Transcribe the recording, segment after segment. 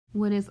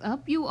What is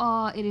up, you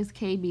all? It is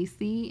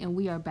KBC, and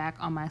we are back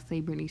on my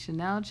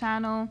SaeBritneyChanel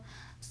channel.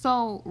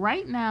 So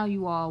right now,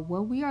 you all,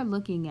 what we're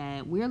looking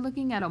at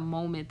a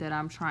moment that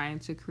I'm trying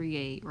to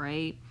create,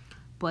 right?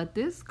 But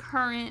this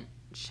current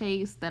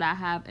chase that I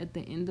have at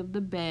the end of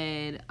the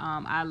bed,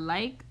 I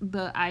like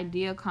the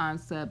idea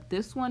concept.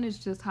 This one is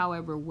just,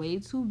 however, way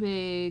too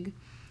big.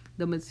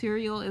 The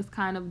material is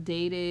kind of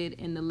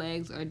dated and the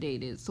legs are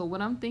dated. So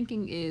what I'm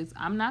thinking is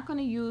I'm not going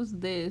to use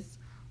this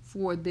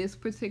for this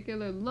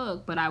particular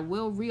look, but I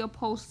will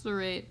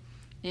reupholster it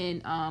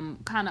and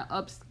kind of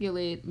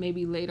upskill it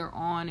maybe later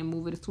on and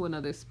move it to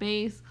another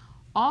space.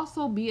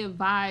 Also, be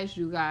advised,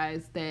 you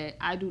guys, that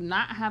I do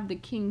not have the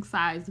king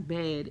size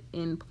bed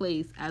in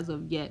place as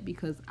of yet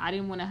because I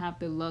didn't want to have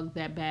to lug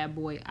that bad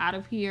boy out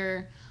of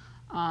here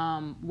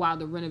while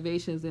the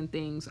renovations and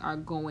things are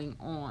going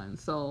on.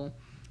 So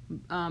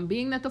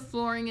being that the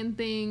flooring and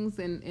things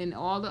and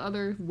all the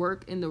other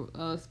work in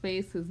the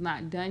space is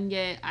not done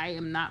yet, I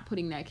am not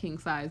putting that king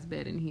size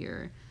bed in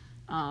here,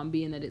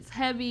 being that it's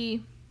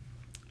heavy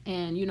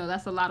and you know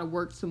that's a lot of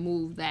work to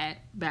move that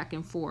back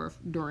and forth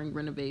during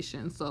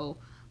renovation. So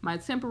my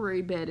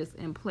temporary bed is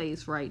in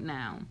place right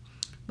now,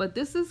 but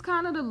this is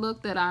kind of the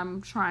look that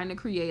I'm trying to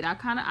create.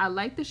 I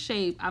like the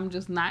shape. I'm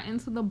just not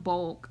into the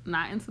bulk,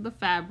 not into the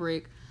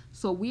fabric.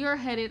 So we are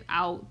headed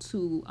out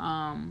to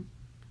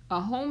a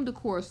home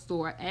decor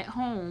store, at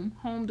home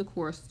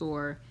decor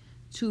store,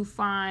 to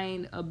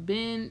find a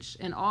bench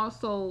and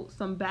also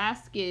some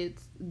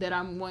baskets that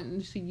I'm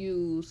wanting to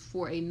use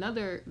for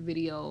another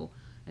video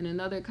and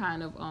another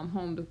kind of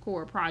home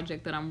decor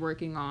project that I'm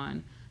working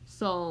on.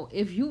 So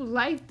if you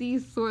like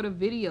these sort of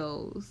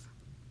videos,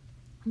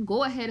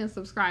 go ahead and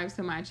subscribe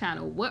to my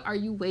channel. What are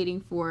you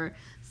waiting for?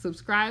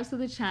 Subscribe to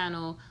the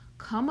channel.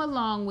 Come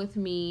along with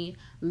me.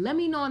 Let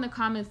me know in the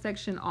comment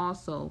section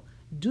also,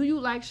 do you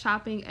like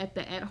shopping at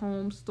the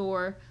at-home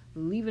store?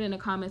 Leave it in the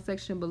comment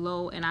section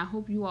below, and I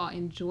hope you all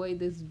enjoy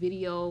this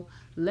video.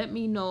 Let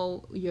me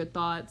know your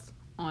thoughts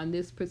on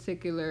this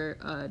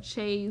particular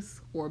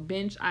chase or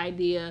bench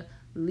idea.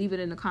 Leave it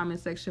in the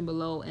comment section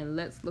below, and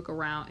let's look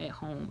around at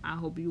home. I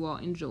hope you all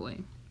enjoy.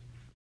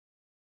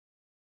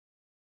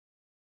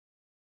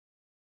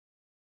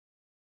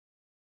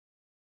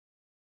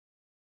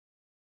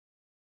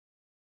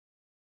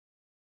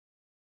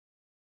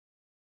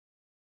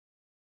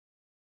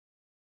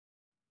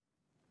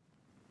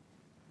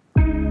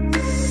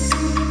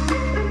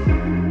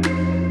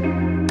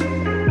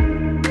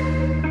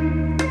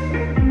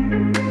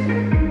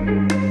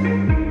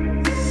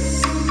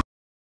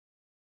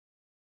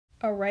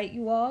 All right,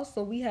 you all,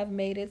 so we have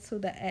made it to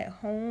the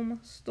at-home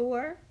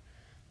store.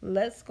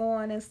 Let's go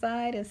on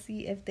inside and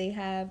see if they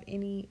have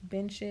any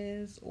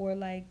benches or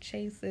like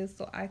chases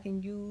so I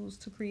can use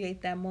to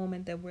create that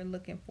moment that we're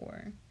looking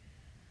for.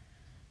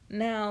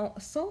 Now,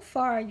 so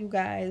far, you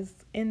guys,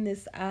 in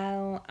this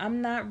aisle,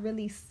 I'm not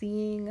really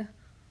seeing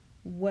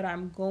what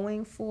I'm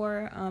going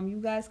for.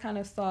 You guys kind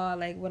of saw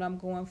like what I'm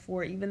going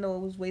for. Even though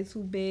it was way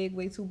too big,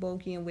 way too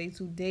bulky, and way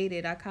too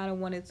dated, I kind of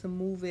wanted to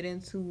move it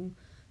into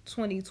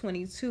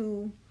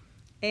 2022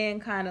 and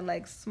kind of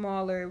like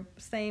smaller,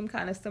 same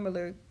kind of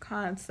similar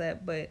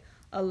concept, but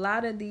a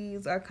lot of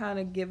these are kind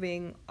of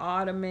giving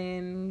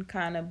ottoman,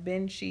 kind of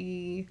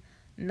benchy,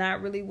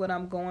 not really what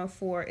I'm going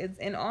for. It's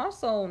and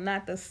also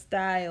not the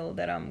style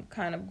that I'm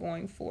kind of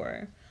going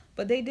for.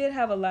 But they did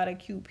have a lot of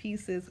cute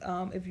pieces.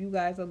 If you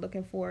guys are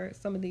looking for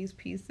some of these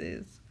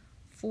pieces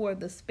for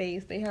the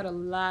space, they had a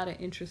lot of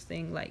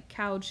interesting like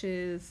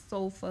couches,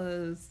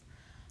 sofas,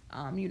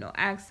 you know,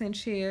 accent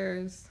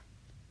chairs.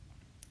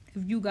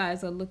 If you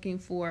guys are looking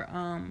for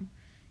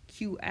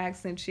cute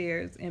accent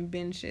chairs and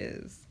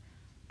benches,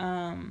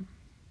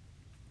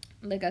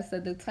 like I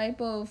said, the type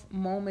of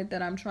moment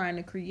that I'm trying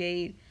to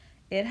create,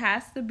 it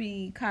has to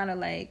be kind of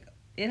like,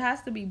 it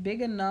has to be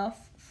big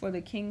enough for the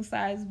king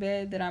size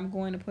bed that I'm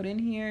going to put in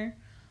here,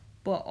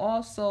 but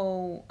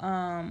also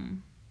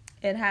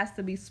it has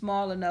to be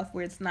small enough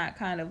where it's not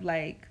kind of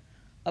like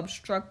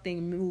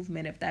obstructing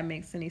movement, if that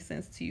makes any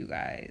sense to you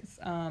guys.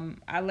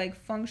 I like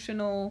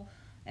functional,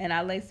 and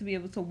I like to be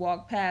able to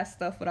walk past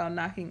stuff without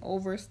knocking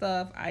over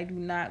stuff. I do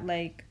not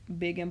like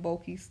big and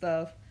bulky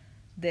stuff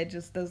that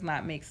just does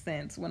not make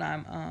sense when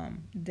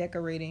I'm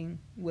decorating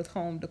with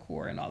home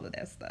decor and all of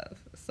that stuff.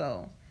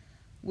 So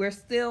we're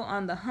still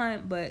on the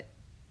hunt, but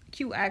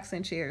cute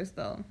accent chairs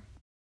though.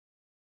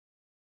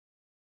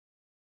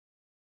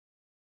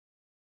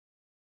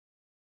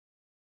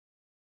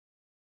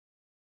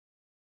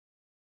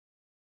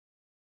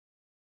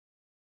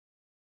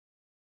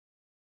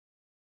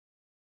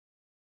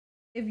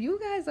 If you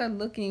guys are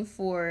looking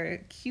for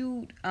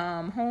cute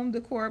home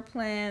decor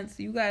plants,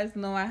 you guys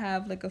know I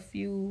have like a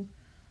few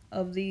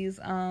of these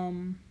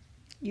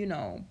you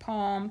know,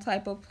 palm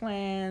type of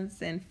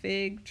plants and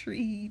fig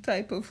tree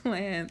type of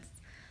plants.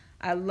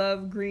 I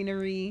love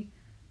greenery.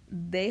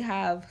 They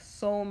have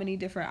so many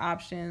different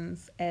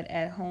options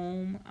at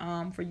home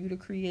for you to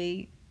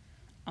create.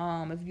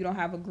 If you don't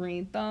have a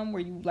green thumb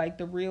where you like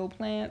the real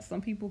plants, some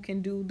people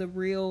can do the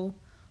real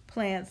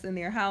plants in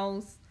their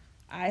house.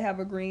 I have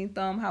a green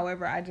thumb.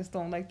 However, I just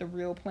don't like the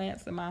real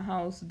plants in my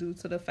house due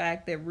to the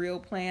fact that real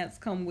plants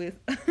come with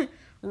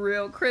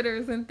real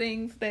critters and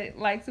things that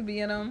like to be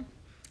in them.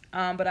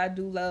 But I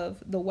do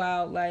love the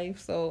wildlife,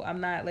 so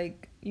I'm not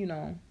like,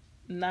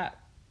 not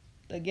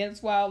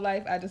against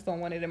wildlife. I just don't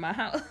want it in my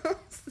house,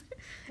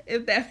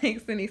 if that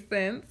makes any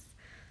sense.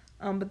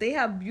 But they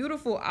have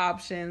beautiful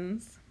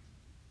options.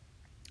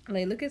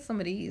 Like, look at some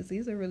of these.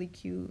 These are really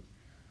cute.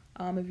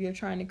 If you're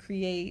trying to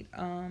create,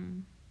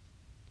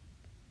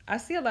 I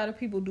see a lot of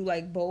people do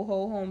like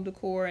boho home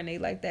decor, and they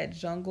like that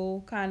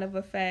jungle kind of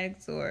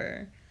effect,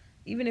 or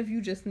even if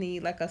you just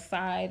need like a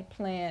side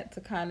plant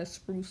to kind of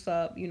spruce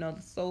up,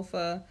 the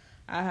sofa.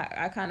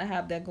 I kind of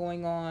have that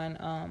going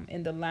on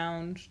in the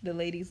lounge, the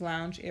ladies'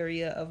 lounge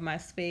area of my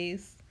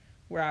space,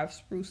 where I've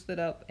spruced it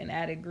up and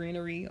added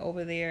greenery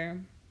over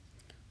there.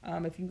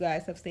 If you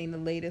guys have seen the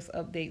latest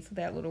updates to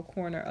that little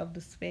corner of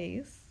the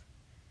space.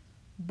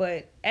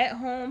 But at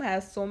home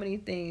has so many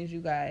things,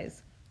 you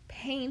guys.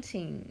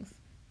 Paintings,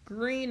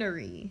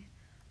 greenery.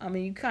 I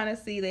mean, you kind of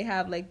see they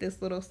have like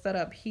this little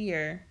setup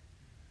here.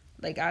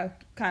 Like, I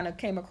kind of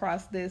came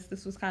across this.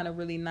 This was kind of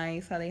really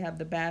nice how they have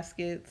the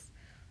baskets.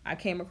 I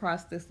came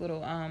across this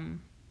little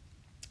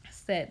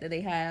set that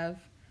they have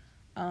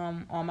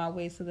on my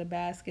way to the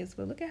baskets.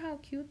 But look at how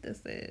cute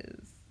this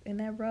is. And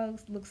that rug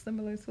looks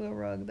similar to a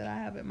rug that I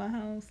have at my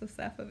house, a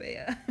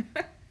Safavieh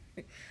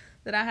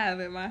that I have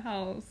at my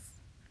house.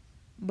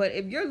 But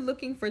if you're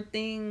looking for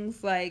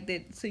things like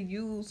that to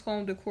use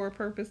home decor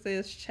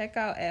purposes, check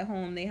out At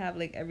Home. They have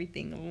like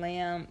everything,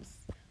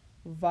 lamps,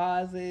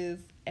 vases,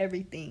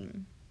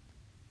 everything.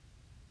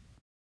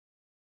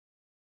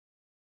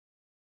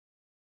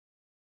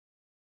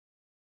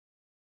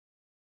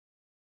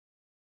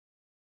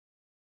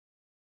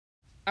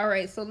 All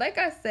right, so like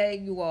I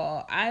said, you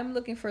all, I'm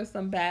looking for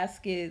some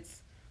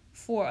baskets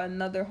for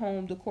another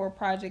home decor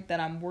project that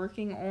I'm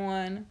working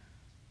on.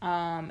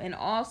 And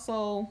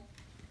also,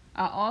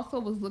 I also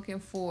was looking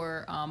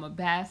for a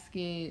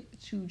basket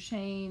to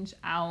change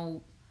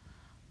out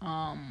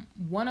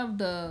one of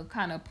the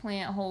kind of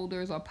plant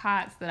holders or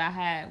pots that I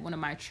had one of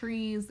my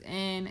trees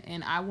in,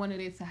 and I wanted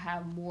it to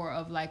have more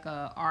of like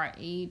a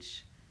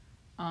RH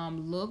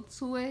look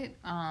to it.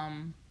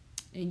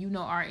 And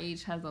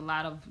RH has a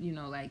lot of,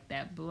 like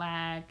that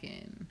black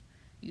and,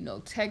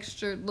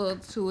 textured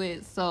look to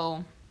it.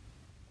 So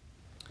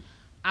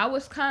I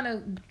was kind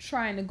of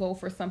trying to go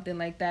for something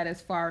like that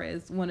as far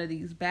as one of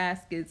these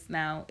baskets.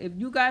 Now, if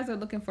you guys are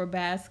looking for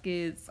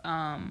baskets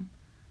and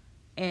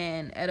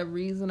at a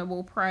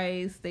reasonable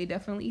price, they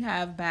definitely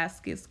have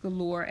baskets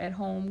galore at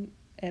home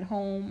at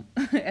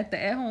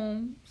the At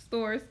Home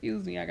store.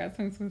 Excuse me, I got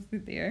tongue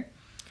twisted there.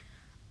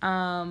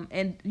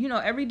 And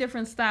every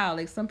different style.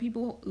 Like, some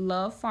people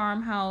love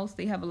farmhouse.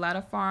 They have a lot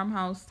of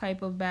farmhouse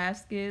type of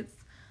baskets.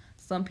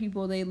 Some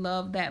people, they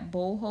love that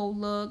boho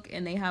look,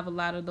 and they have a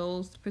lot of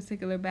those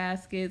particular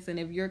baskets. And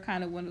if you're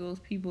kind of one of those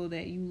people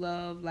that you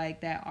love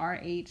like that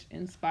RH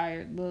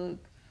inspired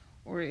look,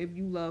 or if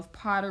you love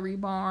Pottery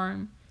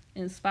Barn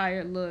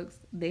inspired looks,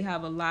 they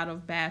have a lot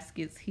of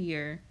baskets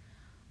here.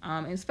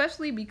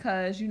 Especially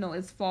because,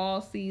 it's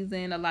fall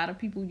season. A lot of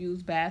people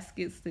use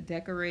baskets to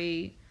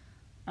decorate.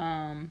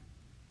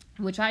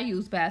 Which I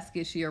use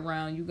baskets year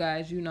round. You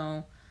guys,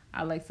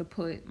 I like to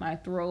put my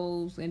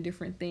throws in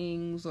different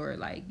things, or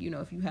like,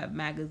 if you have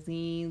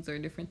magazines or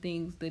different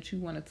things that you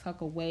want to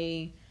tuck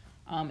away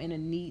in a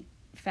neat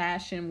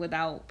fashion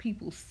without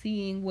people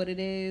seeing what it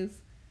is.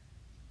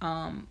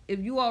 If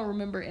you all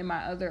remember in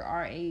my other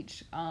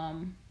RH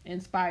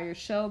inspired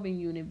shelving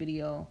unit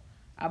video,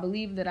 I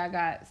believe that I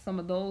got some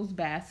of those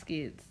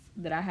baskets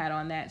that I had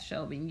on that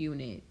shelving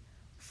unit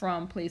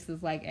from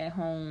places like At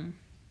Home,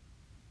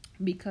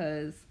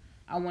 because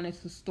I wanted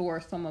to store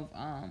some of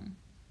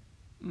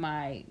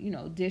my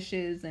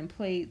dishes and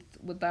plates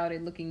without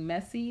it looking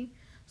messy.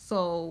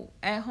 So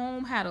At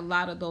Home had a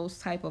lot of those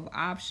type of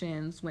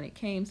options when it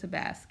came to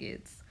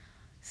baskets.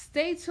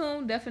 Stay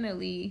tuned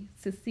definitely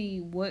to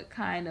see what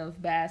kind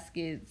of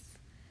baskets,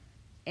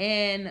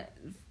 and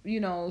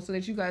so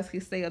that you guys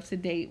can stay up to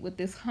date with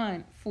this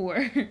hunt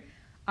for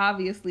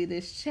obviously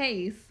this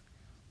chase.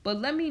 But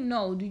let me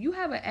know, do you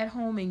have an At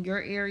Home in your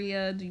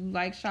area? Do you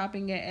like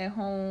shopping at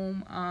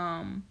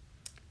Home?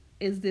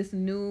 Is this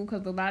new?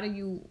 Because a lot of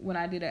you, when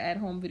I did an At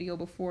Home video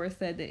before,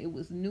 said that it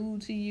was new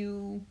to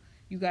you.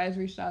 You guys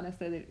reached out and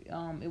said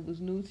that it was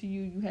new to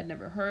you. You had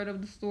never heard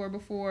of the store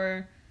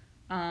before.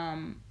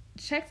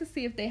 Check to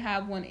see if they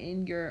have one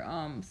in your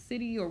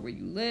city or where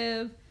you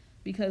live,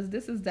 because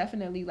this is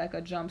definitely like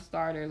a jump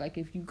starter. Like,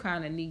 if you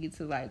kind of need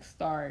to like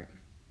start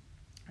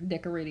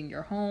decorating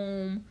your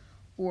home,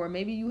 or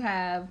maybe you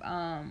have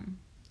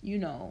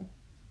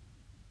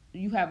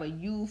you have a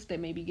youth that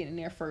may be getting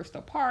their first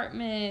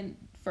apartment,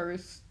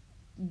 first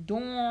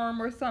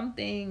dorm or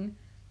something.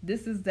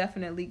 This is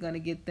definitely going to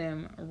get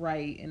them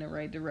right in the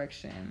right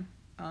direction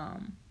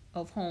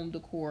of home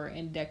decor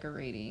and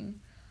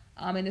decorating.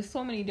 And there's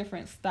so many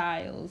different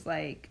styles.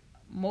 Like,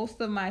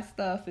 most of my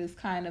stuff is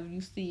kind of, you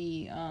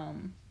see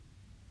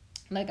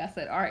Like I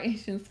said,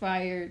 RH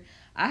inspired.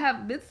 I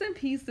have bits and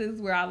pieces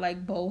where I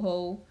like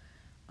boho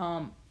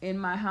in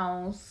my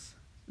house,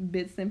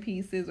 bits and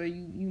pieces, or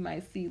you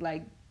might see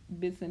like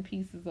bits and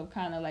pieces of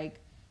kind of like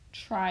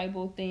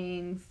tribal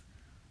things.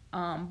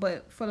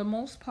 But for the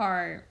most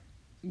part,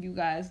 you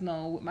guys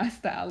know what my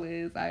style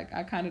is.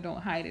 I kind of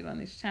don't hide it on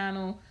this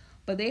channel.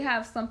 But they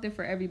have something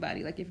for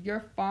everybody. Like if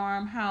you're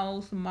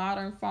farmhouse,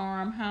 modern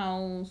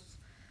farmhouse,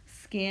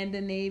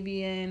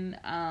 Scandinavian,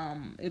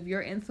 if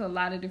you're into a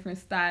lot of different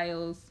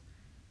styles,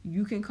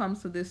 you can come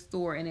to this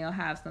store and they'll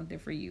have something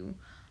for you.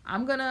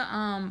 I'm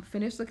gonna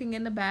finish looking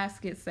in the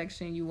basket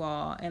section, you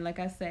all. And like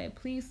I said,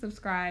 please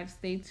subscribe,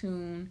 stay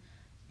tuned,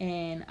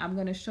 and I'm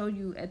gonna show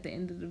you at the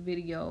end of the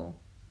video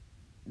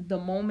the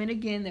moment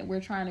again that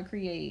we're trying to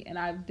create. And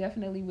I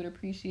definitely would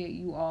appreciate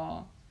you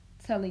all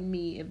telling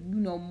me if you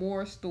know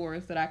more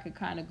stores that I could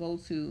kind of go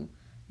to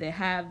that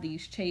have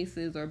these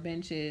chases or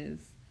benches,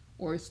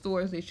 or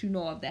stores that you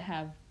know of that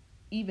have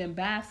even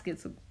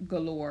baskets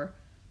galore.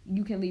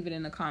 You can leave it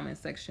in the comment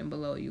section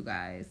below, you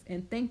guys.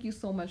 And thank you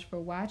so much for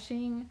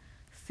watching.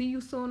 See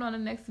you soon on the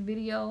next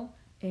video.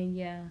 And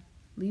yeah,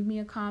 leave me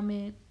a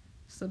comment,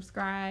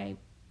 subscribe,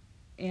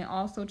 and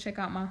also check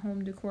out my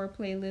home decor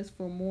playlist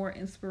for more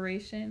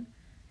inspiration.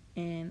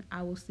 And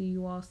I will see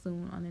you all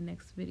soon on the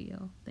next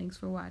video. Thanks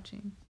for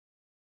watching.